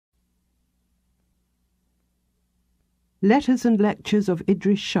Letters and Lectures of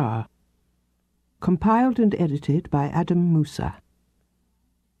Idries Shah. Compiled and edited by Adam Musa.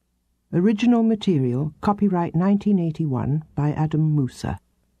 Original material, copyright 1981 by Adam Musa.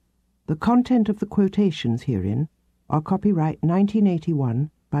 The content of the quotations herein are copyright 1981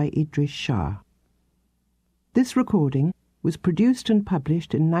 by Idries Shah. This recording was produced and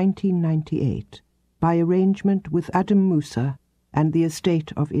published in 1998 by arrangement with Adam Musa and the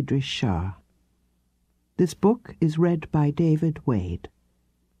estate of Idries Shah. This book is read by David Wade.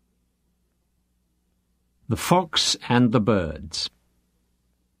 The Fox and the Birds.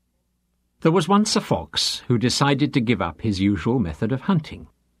 There was once a fox who decided to give up his usual method of hunting.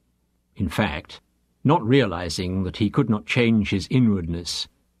 In fact, not realizing that he could not change his inwardness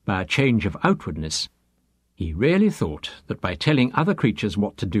by a change of outwardness, he really thought that by telling other creatures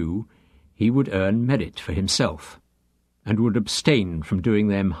what to do, he would earn merit for himself, and would abstain from doing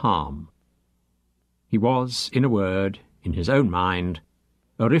them harm. He was, in a word, in his own mind,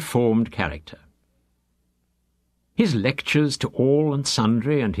 a reformed character. His lectures to all and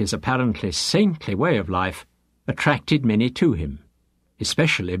sundry and his apparently saintly way of life attracted many to him,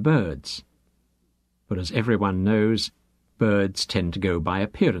 especially birds. For as everyone knows, birds tend to go by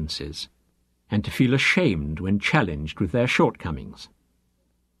appearances, and to feel ashamed when challenged with their shortcomings.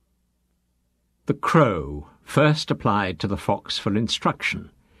 The crow first applied to the fox for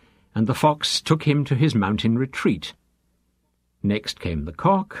instruction, and the fox took him to his mountain retreat. Next came the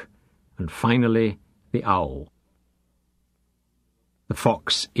cock, and finally the owl. The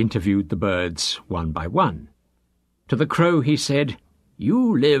fox interviewed the birds one by one. To the crow he said,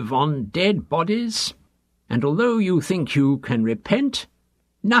 "You live on dead bodies, and although you think you can repent,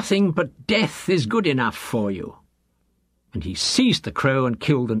 nothing but death is good enough for you." And he seized the crow and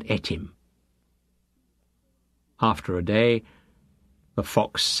killed and ate him. After a day, the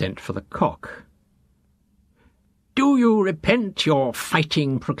fox sent for the cock. "Do you repent your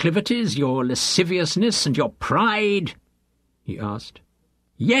fighting proclivities, your lasciviousness, and your pride?" he asked.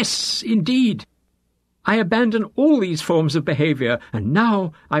 "Yes, indeed. I abandon all these forms of behaviour, and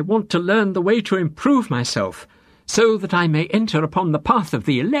now I want to learn the way to improve myself, so that I may enter upon the path of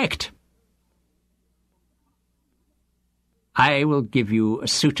the elect." "I will give you a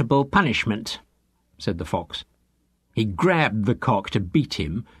suitable punishment," said the fox. He grabbed the cock to beat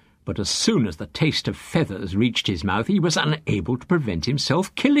him, but as soon as the taste of feathers reached his mouth, he was unable to prevent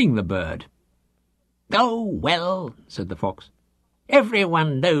himself killing the bird. "Oh, well," said the fox,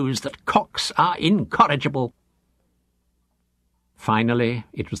 "everyone knows that cocks are incorrigible." Finally,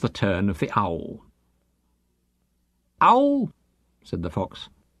 it was the turn of the owl. "Owl," said the fox,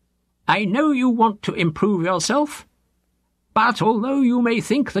 "I know you want to improve yourself, but although you may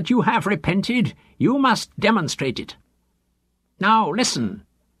think that you have repented, you must demonstrate it. Now listen,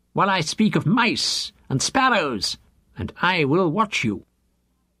 while I speak of mice and sparrows, and I will watch you."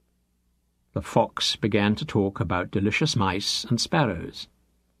 The fox began to talk about delicious mice and sparrows,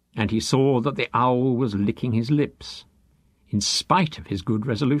 and he saw that the owl was licking his lips, in spite of his good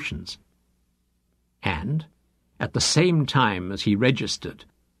resolutions. And, at the same time as he registered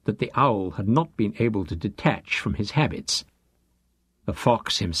that the owl had not been able to detach from his habits, the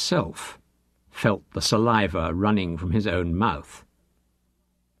fox himself felt the saliva running from his own mouth.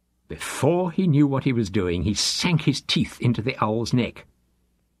 Before he knew what he was doing, he sank his teeth into the owl's neck.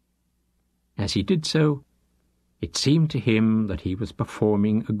 As he did so, it seemed to him that he was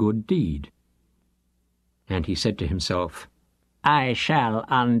performing a good deed. And he said to himself, "I shall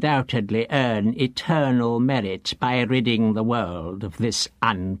undoubtedly earn eternal merit by ridding the world of this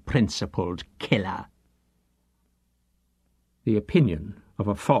unprincipled killer." The opinion of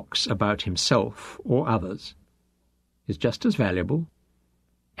a fox about himself or others is just as valuable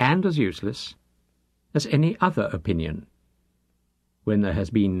and as useless as any other opinion, when there has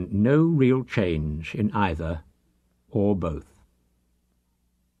been no real change in either or both.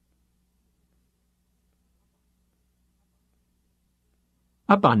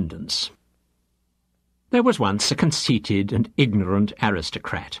 Abundance. There was once a conceited and ignorant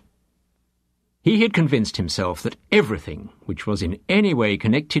aristocrat. He had convinced himself that everything which was in any way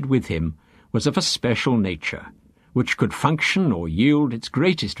connected with him was of a special nature, which could function or yield its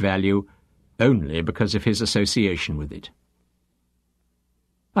greatest value only because of his association with it.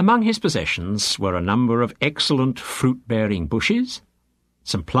 Among his possessions were a number of excellent fruit-bearing bushes,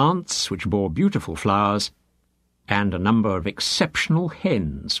 some plants which bore beautiful flowers, and a number of exceptional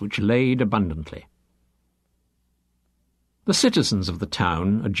hens which laid abundantly. The citizens of the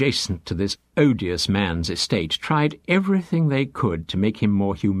town adjacent to this odious man's estate tried everything they could to make him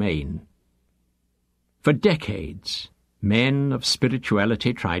more humane. For decades, men of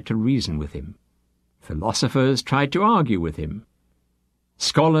spirituality tried to reason with him, Philosophers tried to argue with him.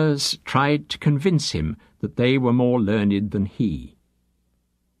 Scholars tried to convince him that they were more learned than he.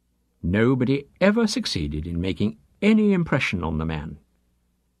 Nobody ever succeeded in making any impression on the man.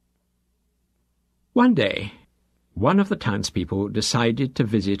 One day, one of the townspeople decided to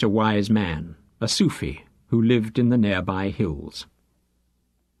visit a wise man, a Sufi, who lived in the nearby hills.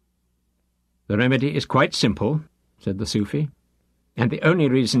 "The remedy is quite simple," said the Sufi, "and the only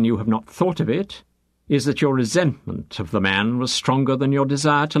reason you have not thought of it is that your resentment of the man was stronger than your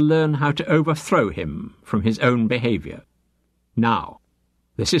desire to learn how to overthrow him from his own behaviour. Now,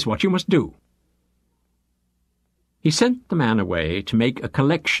 this is what you must do." He sent the man away to make a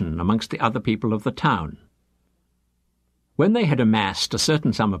collection amongst the other people of the town. When they had amassed a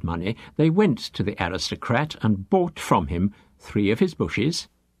certain sum of money, they went to the aristocrat and bought from him 3 of his bushes,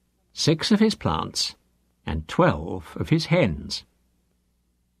 6 of his plants, and 12 of his hens.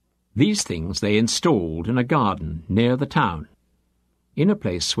 These things they installed in a garden near the town, in a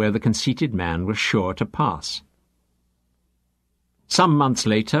place where the conceited man was sure to pass. Some months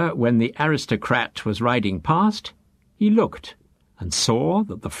later, when the aristocrat was riding past, he looked and saw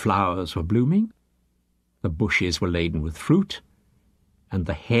that the flowers were blooming, the bushes were laden with fruit, and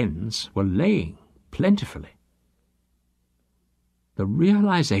the hens were laying plentifully. The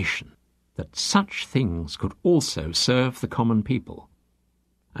realization that such things could also serve the common people,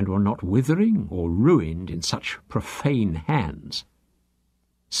 and were not withering or ruined in such profane hands,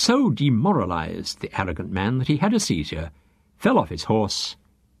 so demoralized the arrogant man that he had a seizure, fell off his horse,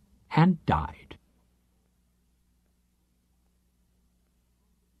 and died.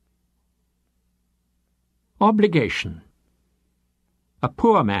 Obligation. A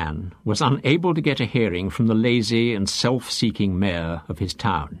poor man was unable to get a hearing from the lazy and self-seeking mayor of his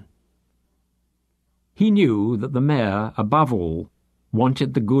town. He knew that the mayor, above all,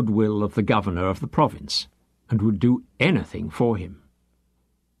 wanted the goodwill of the governor of the province, and would do anything for him.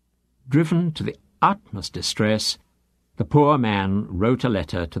 Driven to the utmost distress, the poor man wrote a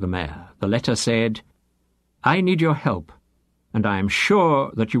letter to the mayor. The letter said, "I need your help, and I am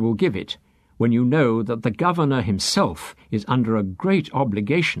sure that you will give it when you know that the governor himself is under a great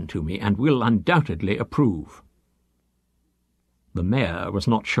obligation to me and will undoubtedly approve." The mayor was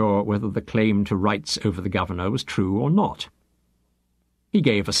not sure whether the claim to rights over the governor was true or not. He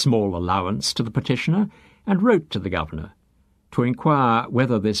gave a small allowance to the petitioner and wrote to the governor to inquire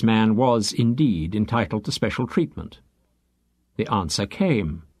whether this man was indeed entitled to special treatment. The answer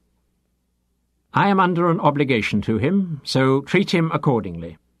came, "I am under an obligation to him, so treat him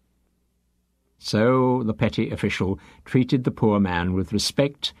accordingly." So the petty official treated the poor man with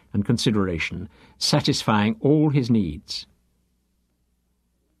respect and consideration, satisfying all his needs.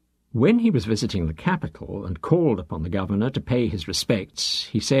 When he was visiting the capital and called upon the governor to pay his respects,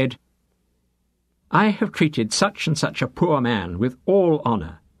 he said, "I have treated such and such a poor man with all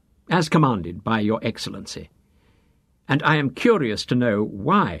honour, as commanded by your excellency, and I am curious to know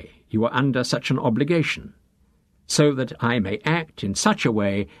why you are under such an obligation, so that I may act in such a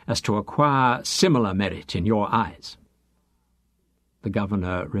way as to acquire similar merit in your eyes." The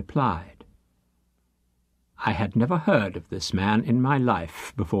governor replied, "I had never heard of this man in my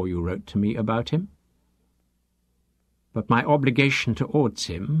life before you wrote to me about him, but my obligation towards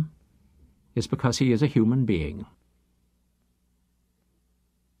him is because he is a human being."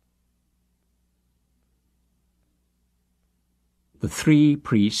 The 3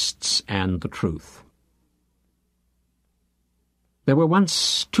 Priests and the Truth. There were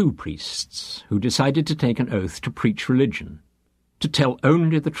once 2 priests who decided to take an oath to preach religion, to tell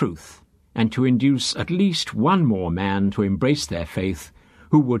only the truth, and to induce at least one more man to embrace their faith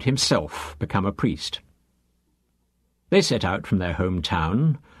who would himself become a priest. They set out from their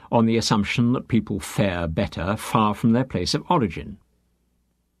hometown on the assumption that people fare better far from their place of origin.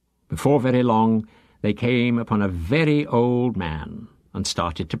 Before very long, they came upon a very old man and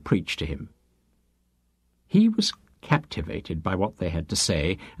started to preach to him. He was captivated by what they had to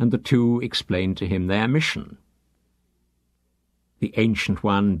say, and the 2 explained to him their mission. The Ancient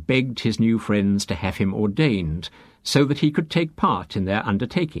One begged his new friends to have him ordained, so that he could take part in their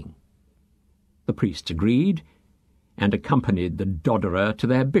undertaking. The priests agreed, and accompanied the dodderer to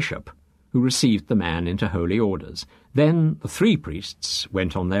their bishop, who received the man into holy orders. Then the 3 priests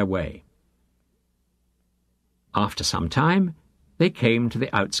went on their way. After some time, they came to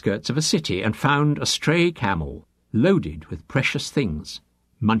the outskirts of a city and found a stray camel, loaded with precious things,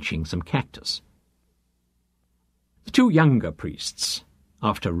 munching some cactus. The 2 younger priests,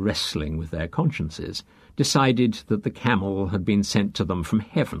 after wrestling with their consciences, decided that the camel had been sent to them from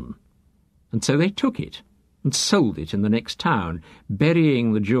heaven, and so they took it and sold it in the next town,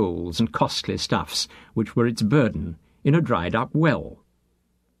 burying the jewels and costly stuffs which were its burden in a dried-up well.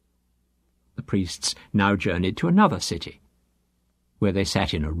 The priests now journeyed to another city, where they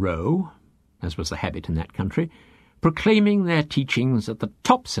sat in a row, as was the habit in that country, proclaiming their teachings at the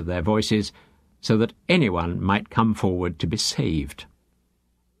tops of their voices so that anyone might come forward to be saved.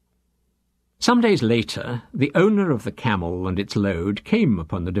 Some days later, the owner of the camel and its load came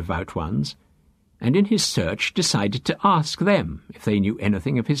upon the devout ones, and in his search decided to ask them if they knew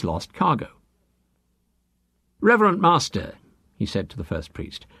anything of his lost cargo. "Reverend Master," he said to the first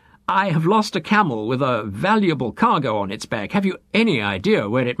priest, "I have lost a camel with a valuable cargo on its back. Have you any idea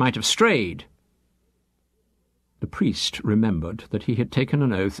where it might have strayed?" The priest remembered that he had taken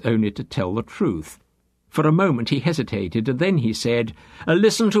an oath only to tell the truth. For a moment he hesitated, and then he said,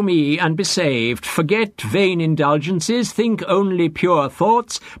 "Listen to me and be saved. Forget vain indulgences, think only pure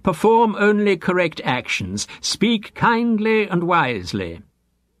thoughts, perform only correct actions, speak kindly and wisely."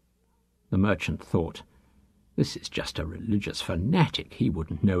 The merchant thought, "This is just a religious fanatic. He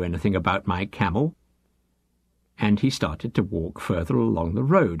wouldn't know anything about my camel." And he started to walk further along the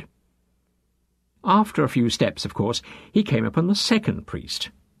road. After a few steps, of course, he came upon the second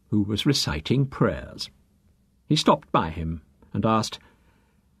priest, who was reciting prayers. He stopped by him and asked,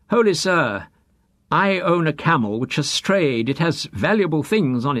 "Holy sir, I own a camel which has strayed. It has valuable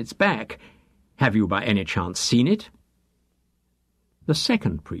things on its back. Have you by any chance seen it?" The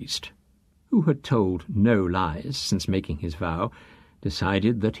second priest, who had told no lies since making his vow,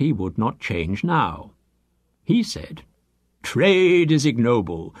 decided that he would not change now. He said, "Trade is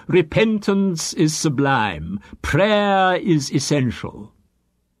ignoble, repentance is sublime, prayer is essential."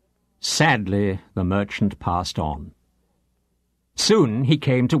 Sadly, the merchant passed on. Soon he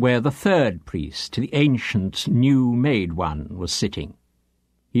came to where the third priest, the ancient, new-made one, was sitting.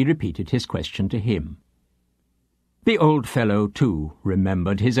 He repeated his question to him. The old fellow, too,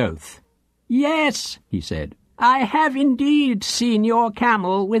 remembered his oath. "Yes," he said, "I have indeed seen your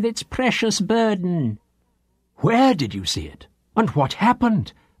camel with its precious burden." "Where did you see it? And what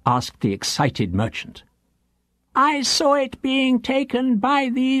happened?" asked the excited merchant. "I saw it being taken by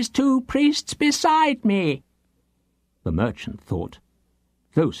these two priests beside me." The merchant thought,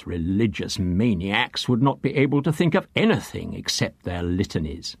 those religious maniacs would not be able to think of anything except their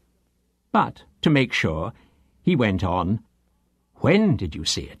litanies. But, to make sure, he went on, "When did you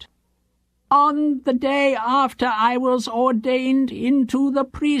see it?" "On the day after I was ordained into the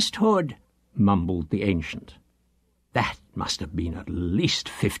priesthood," mumbled the ancient. That must have been at least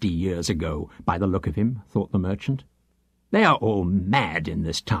 50 years ago, by the look of him, thought the merchant. They are all mad in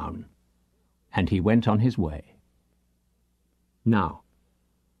this town. And he went on his way. Now,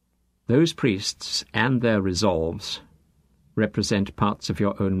 those priests and their resolves represent parts of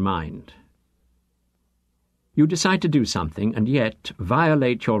your own mind. You decide to do something and yet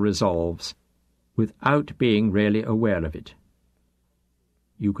violate your resolves without being really aware of it.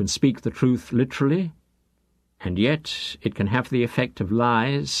 You can speak the truth literally, and yet it can have the effect of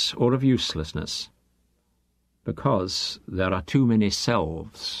lies or of uselessness, because there are too many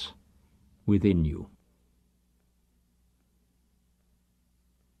selves within you.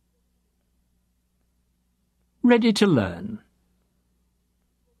 Ready to learn.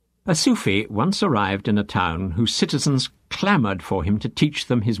 A Sufi once arrived in a town whose citizens clamoured for him to teach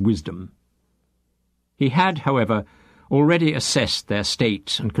them his wisdom. He had, however, already assessed their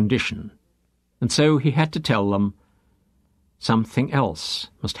state and condition, and so he had to tell them something else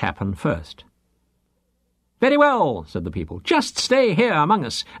must happen first. "Very well," said the people, "just stay here among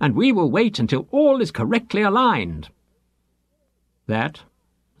us, and we will wait until all is correctly aligned." "That,"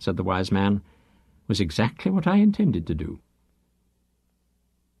 said the wise man, "was exactly what I intended to do."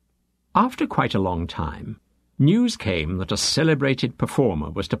 After quite a long time, news came that a celebrated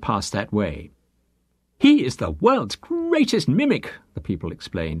performer was to pass that way. "He is the world's greatest mimic," the people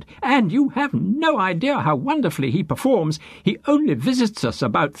explained, "and you have no idea how wonderfully he performs. He only visits us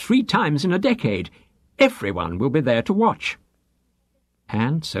about 3 times in a decade. Everyone will be there to watch."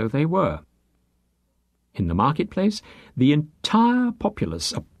 And so they were. In the marketplace, the entire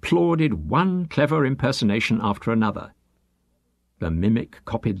populace applauded one clever impersonation after another. The mimic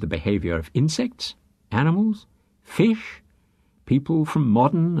copied the behaviour of insects, animals, fish, people from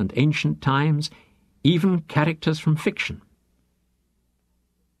modern and ancient times, even characters from fiction.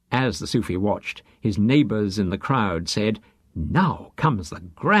 As the Sufi watched, his neighbours in the crowd said, "Now comes the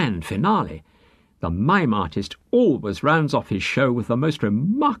grand finale. The mime artist always rounds off his show with the most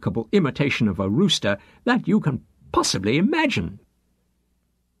remarkable imitation of a rooster that you can possibly imagine."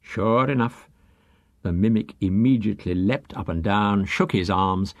 Sure enough, the mimic immediately leapt up and down, shook his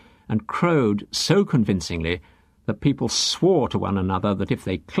arms, and crowed so convincingly that people swore to one another that if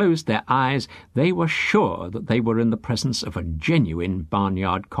they closed their eyes, they were sure that they were in the presence of a genuine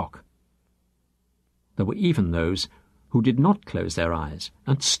barnyard cock. There were even those who did not close their eyes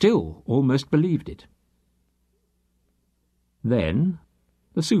and still almost believed it. Then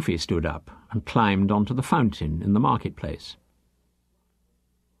the Sufi stood up and climbed onto the fountain in the marketplace.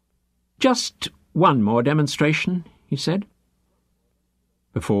 "Just one more demonstration," he said.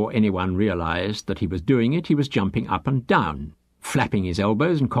 Before anyone realized that he was doing it, he was jumping up and down, flapping his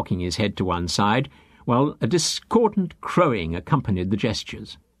elbows and cocking his head to one side, while a discordant crowing accompanied the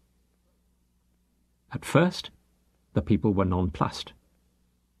gestures. At first, the people were nonplussed,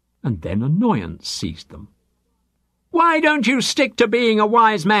 and then annoyance seized them. "Why don't you stick to being a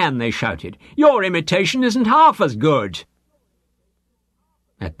wise man?" they shouted. "Your imitation isn't half as good."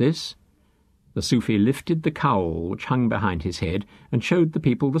 At this, the Sufi lifted the cowl which hung behind his head and showed the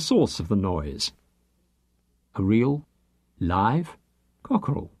people the source of the noise. A real, live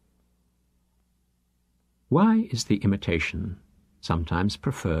cockerel. Why is the imitation sometimes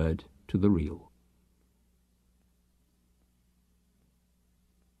preferred to the real?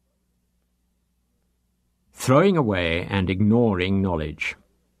 Throwing away and ignoring knowledge.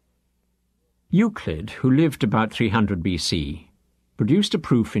 Euclid, who lived about 300 BC, produced a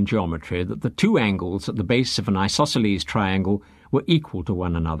proof in geometry that the two angles at the base of an isosceles triangle were equal to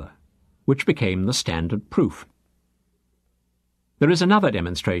one another, which became the standard proof. There is another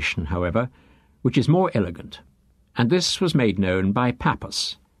demonstration, however, which is more elegant, and this was made known by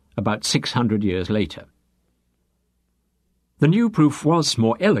Pappus about 600 years later. The new proof was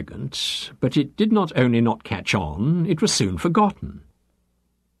more elegant, but it did not only not catch on, it was soon forgotten.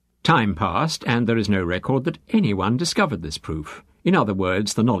 Time passed, and there is no record that anyone discovered this proof. In other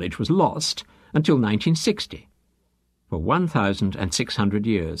words, the knowledge was lost until 1960, for 1,600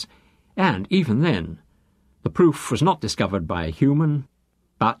 years, and even then, the proof was not discovered by a human,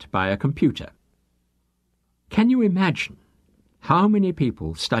 but by a computer. Can you imagine how many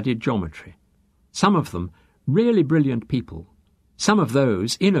people studied geometry, some of them really brilliant people, some of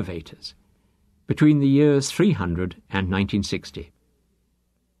those innovators, between the years 300 and 1960?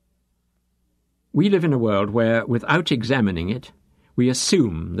 We live in a world where, without examining it, we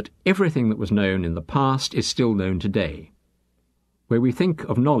assume that everything that was known in the past is still known today, where we think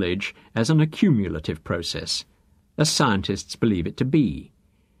of knowledge as an accumulative process, as scientists believe it to be,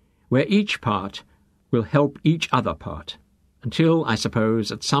 where each part will help each other part, until, I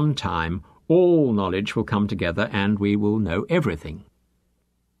suppose, at some time all knowledge will come together and we will know everything.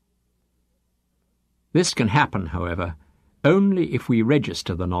 This can happen, however, only if we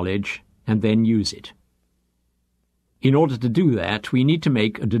register the knowledge and then use it. In order to do that, we need to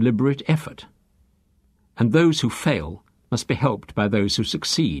make a deliberate effort, and those who fail must be helped by those who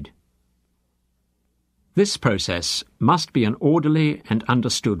succeed. This process must be an orderly and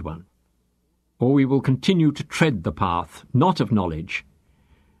understood one, or we will continue to tread the path not of knowledge,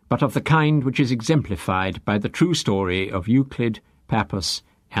 but of the kind which is exemplified by the true story of Euclid, Pappus,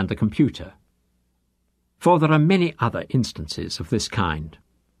 and the computer. For there are many other instances of this kind.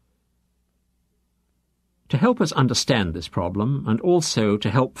 To help us understand this problem, and also to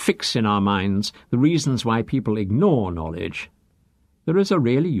help fix in our minds the reasons why people ignore knowledge, there is a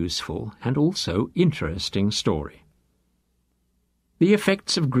really useful and also interesting story. The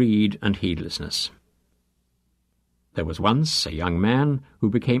effects of greed and heedlessness. There was once a young man who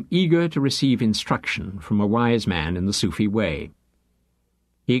became eager to receive instruction from a wise man in the Sufi way.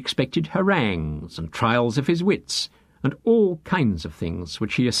 He expected harangues and trials of his wits, and all kinds of things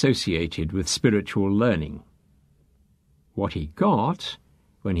which he associated with spiritual learning. What he got,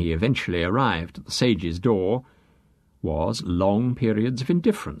 when he eventually arrived at the sage's door, was long periods of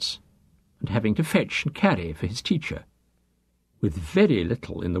indifference, and having to fetch and carry for his teacher, with very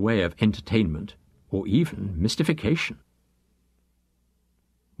little in the way of entertainment or even mystification.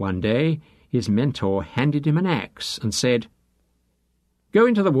 One day his mentor handed him an axe and said, "Go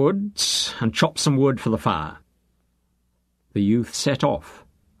into the woods and chop some wood for the fire." The youth set off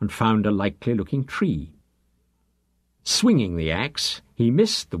and found a likely-looking tree. Swinging the axe, he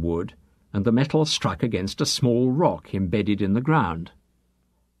missed the wood, and the metal struck against a small rock embedded in the ground.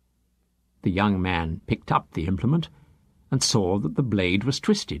 The young man picked up the implement and saw that the blade was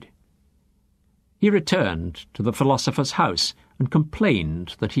twisted. He returned to the philosopher's house and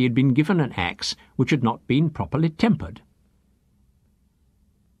complained that he had been given an axe which had not been properly tempered.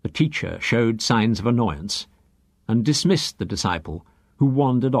 The teacher showed signs of annoyance and dismissed the disciple, who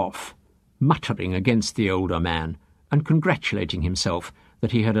wandered off, muttering against the older man and congratulating himself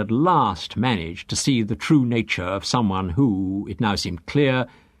that he had at last managed to see the true nature of someone who, it now seemed clear,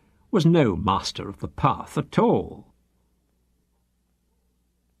 was no master of the path at all.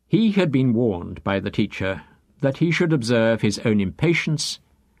 He had been warned by the teacher that he should observe his own impatience,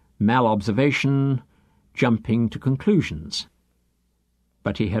 malobservation, jumping to conclusions.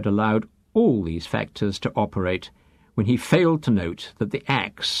 But he had allowed all these factors to operate when he failed to note that the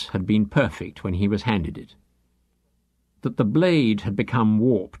axe had been perfect when he was handed it, that the blade had become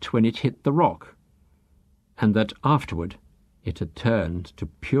warped when it hit the rock, and that afterward it had turned to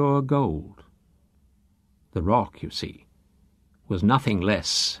pure gold. The rock, you see, was nothing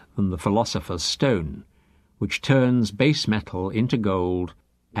less than the philosopher's stone, which turns base metal into gold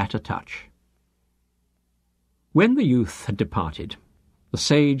at a touch. When the youth had departed, the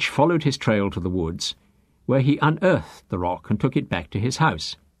sage followed his trail to the woods, where he unearthed the rock and took it back to his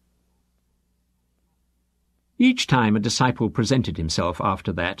house. Each time a disciple presented himself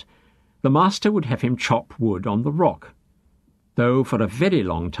after that, the master would have him chop wood on the rock, though for a very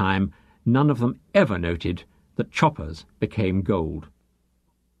long time none of them ever noted that choppers became gold.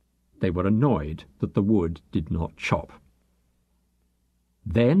 They were annoyed that the wood did not chop.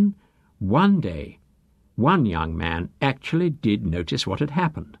 Then, one day, one young man actually did notice what had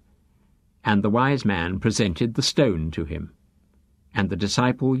happened, and the wise man presented the stone to him, and the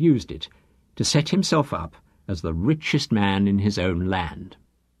disciple used it to set himself up as the richest man in his own land.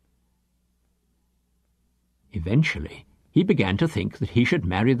 Eventually, he began to think that he should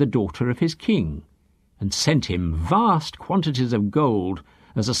marry the daughter of his king, and sent him vast quantities of gold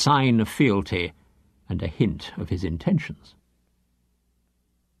as a sign of fealty and a hint of his intentions.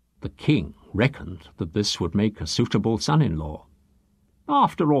 The king reckoned that this would make a suitable son-in-law.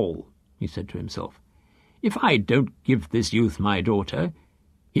 "After all," he said to himself, "if I don't give this youth my daughter,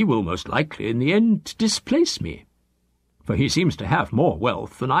 he will most likely in the end displace me, for he seems to have more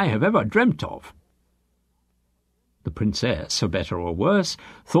wealth than I have ever dreamt of." The princess, for better or worse,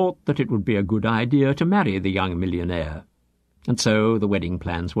 thought that it would be a good idea to marry the young millionaire, and so the wedding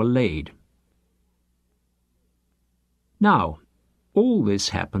plans were laid. Now, all this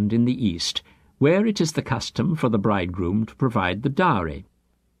happened in the East, where it is the custom for the bridegroom to provide the dowry,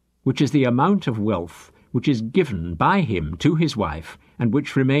 which is the amount of wealth which is given by him to his wife and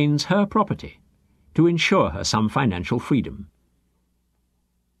which remains her property, to ensure her some financial freedom.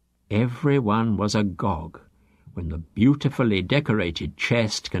 Everyone was agog when the beautifully decorated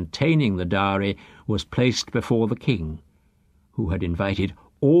chest containing the dowry was placed before the king, who had invited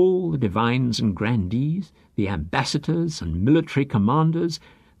all the divines and grandees, the ambassadors and military commanders,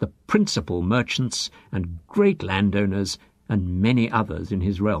 the principal merchants and great landowners, and many others in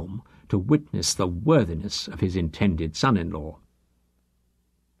his realm, to witness the worthiness of his intended son-in-law.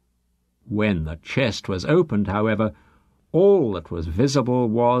 When the chest was opened, however, all that was visible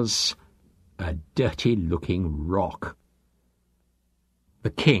was a dirty-looking rock. The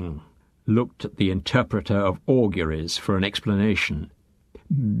king looked at the interpreter of auguries for an explanation.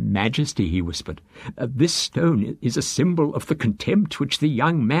 "Majesty," he whispered, "this stone is a symbol of the contempt which the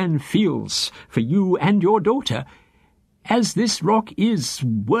young man feels for you and your daughter. As this rock is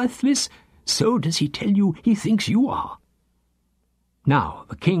worthless, so does he tell you he thinks you are." Now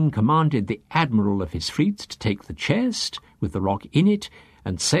the king commanded the admiral of his fleet to take the chest, with the rock in it,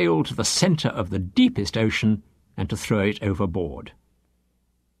 and sail to the centre of the deepest ocean, and to throw it overboard.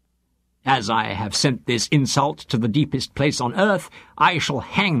 "As I have sent this insult to the deepest place on earth, I shall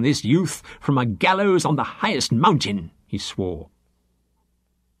hang this youth from a gallows on the highest mountain," he swore.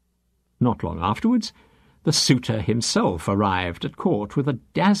 Not long afterwards, the suitor himself arrived at court with a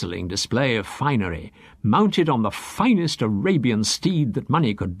dazzling display of finery, mounted on the finest Arabian steed that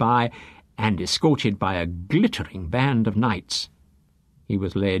money could buy, and escorted by a glittering band of knights. He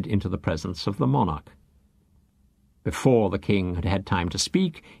was led into the presence of the monarch. Before the king had had time to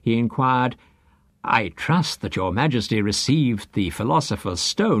speak, he inquired, "I trust that your majesty received the philosopher's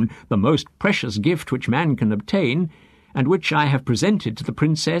stone, the most precious gift which man can obtain, and which I have presented to the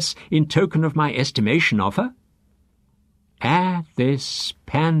princess in token of my estimation of her?" At this,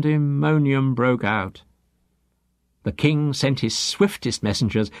 pandemonium broke out. The king sent his swiftest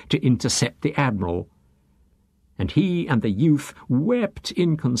messengers to intercept the admiral, and he and the youth wept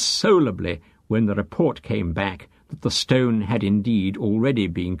inconsolably when the report came back that the stone had indeed already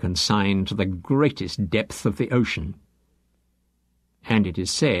been consigned to the greatest depth of the ocean. And it is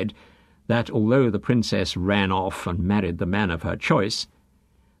said that although the princess ran off and married the man of her choice,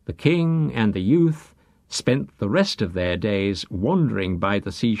 the king and the youth spent the rest of their days wandering by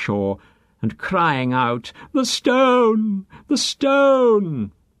the seashore and crying out, "The stone! The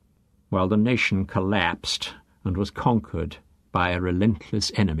stone!" while the nation collapsed and was conquered by a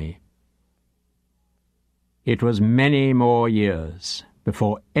relentless enemy. It was many more years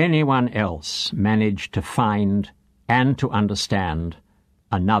before anyone else managed to find and to understand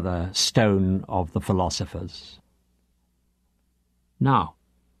another stone of the philosophers. Now,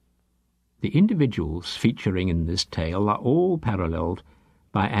 the individuals featuring in this tale are all paralleled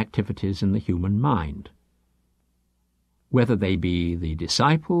by activities in the human mind. Whether they be the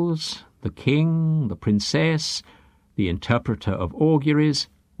disciples, the king, the princess, the interpreter of auguries,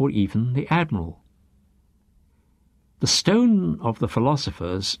 or even the admiral. The stone of the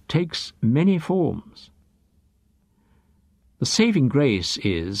philosophers takes many forms. The saving grace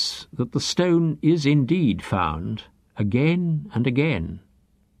is that the stone is indeed found again and again,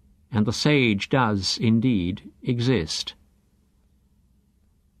 and the sage does indeed exist.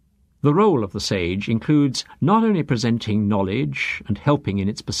 The role of the sage includes not only presenting knowledge and helping in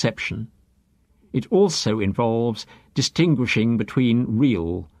its perception, it also involves distinguishing between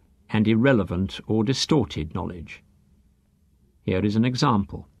real and irrelevant or distorted knowledge. Here is an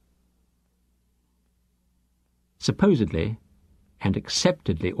example. Supposedly and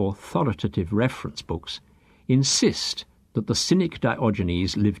acceptedly authoritative reference books insist that the cynic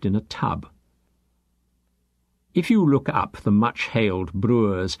Diogenes lived in a tub. If you look up the much-hailed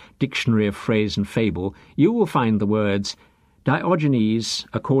Brewer's Dictionary of Phrase and Fable, you will find the words, Diogenes,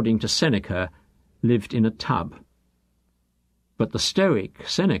 according to Seneca, lived in a tub. But the Stoic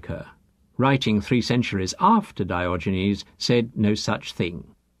Seneca, writing 3 centuries after Diogenes, said no such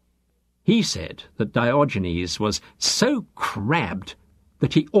thing. He said that Diogenes was so crabbed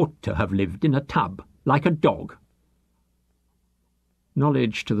that he ought to have lived in a tub, like a dog.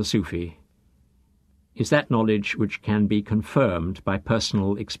 Knowledge to the Sufi is that knowledge which can be confirmed by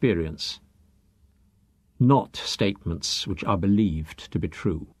personal experience, not statements which are believed to be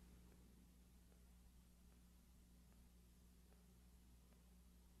true.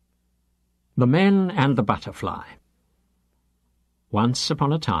 The Men and the Butterfly. Once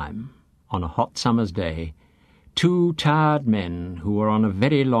upon a time, on a hot summer's day, 2 tired men who were on a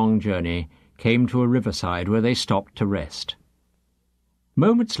very long journey came to a riverside where they stopped to rest.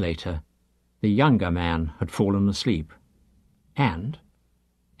 Moments later, the younger man had fallen asleep, and,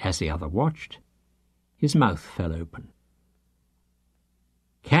 as the other watched, his mouth fell open.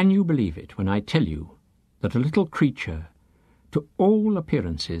 Can you believe it when I tell you that a little creature, to all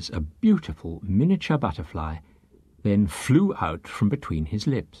appearances a beautiful miniature butterfly, then flew out from between his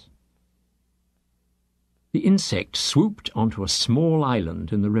lips? The insect swooped onto a small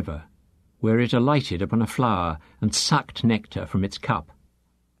island in the river, where it alighted upon a flower and sucked nectar from its cup.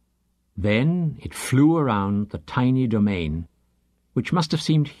 Then it flew around the tiny domain, which must have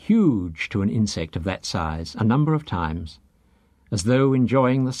seemed huge to an insect of that size, a number of times, as though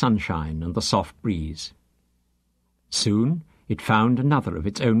enjoying the sunshine and the soft breeze. Soon it found another of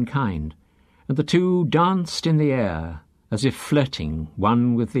its own kind, and the 2 danced in the air, as if flirting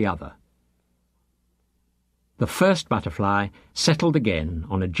one with the other. The first butterfly settled again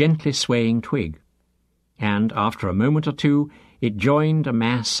on a gently swaying twig, and after a moment or 2 it joined a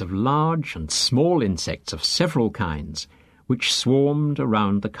mass of large and small insects of several kinds, which swarmed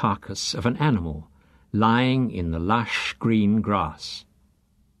around the carcass of an animal lying in the lush green grass.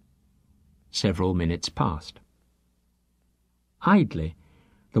 Several minutes passed. Idly,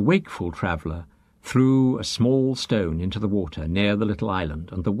 the wakeful traveller threw a small stone into the water near the little island,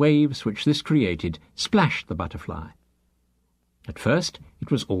 and the waves which this created splashed the butterfly. At first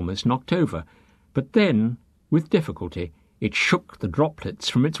it was almost knocked over, but then, with difficulty, it shook the droplets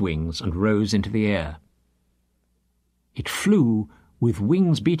from its wings and rose into the air. It flew, with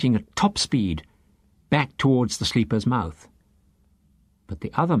wings beating at top speed, back towards the sleeper's mouth. But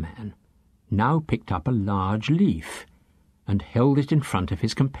the other man now picked up a large leaf and held it in front of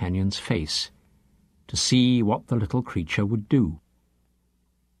his companion's face, to see what the little creature would do.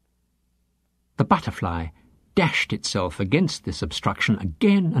 The butterfly dashed itself against this obstruction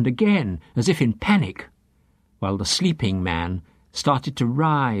again and again, as if in panic, while the sleeping man started to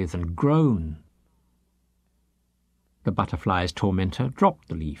writhe and groan. The butterfly's tormentor dropped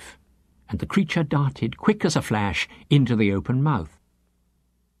the leaf, and the creature darted, quick as a flash, into the open mouth.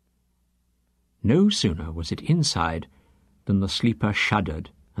 No sooner was it inside than the sleeper shuddered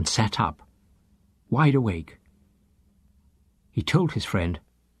and sat up, wide awake. He told his friend,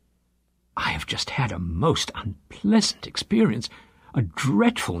 "I have just had a most unpleasant experience, a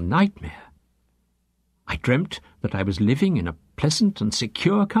dreadful nightmare. I dreamt that I was living in a pleasant and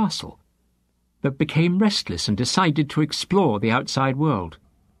secure castle, but became restless and decided to explore the outside world.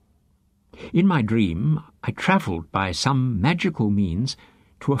 In my dream, I travelled by some magical means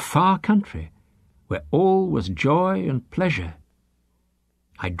to a far country where all was joy and pleasure.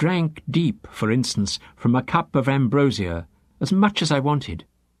 I drank deep, for instance, from a cup of ambrosia as much as I wanted.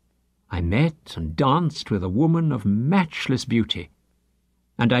 I met and danced with a woman of matchless beauty,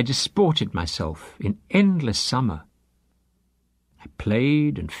 and I disported myself in endless summer. I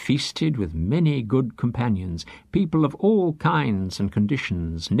played and feasted with many good companions, people of all kinds and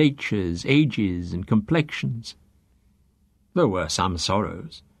conditions, natures, ages, and complexions. There were some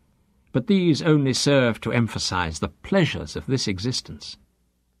sorrows, but these only served to emphasize the pleasures of this existence.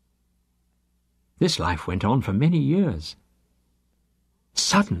 This life went on for many years.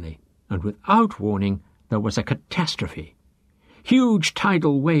 Suddenly, and without warning, there was a catastrophe. Huge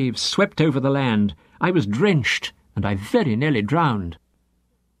tidal waves swept over the land. I was drenched, and I very nearly drowned.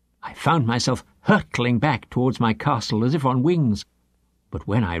 I found myself hurtling back towards my castle as if on wings, but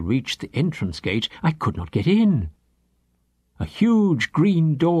when I reached the entrance gate, I could not get in. A huge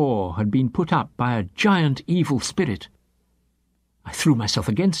green door had been put up by a giant evil spirit. I threw myself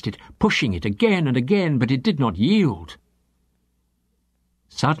against it, pushing it again and again, but it did not yield.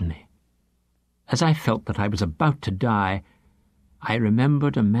 Suddenly, as I felt that I was about to die, I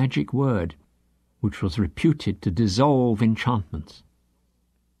remembered a magic word which was reputed to dissolve enchantments.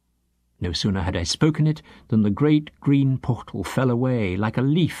 No sooner had I spoken it than the great green portal fell away like a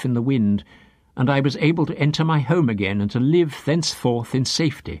leaf in the wind, and I was able to enter my home again and to live thenceforth in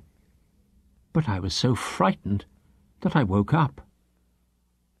safety. But I was so frightened that I woke up.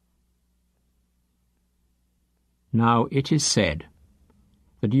 Now it is said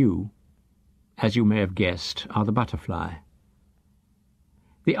that you, as you may have guessed, are the butterfly.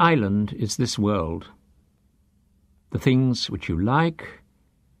 The island is this world. The things which you like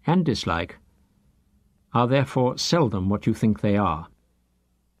and dislike are therefore seldom what you think they are.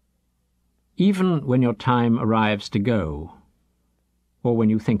 Even when your time arrives to go, or when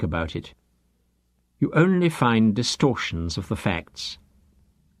you think about it, you only find distortions of the facts,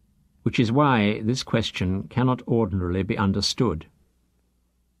 which is why this question cannot ordinarily be understood.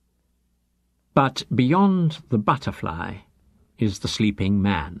 But beyond the butterfly is the sleeping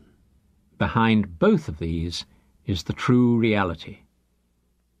man. Behind both of these is the true reality.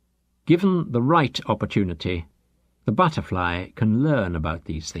 Given the right opportunity, the butterfly can learn about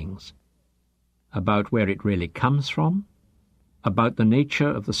these things, about where it really comes from, about the nature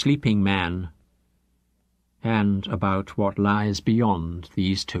of the sleeping man, and about what lies beyond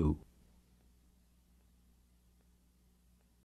these two.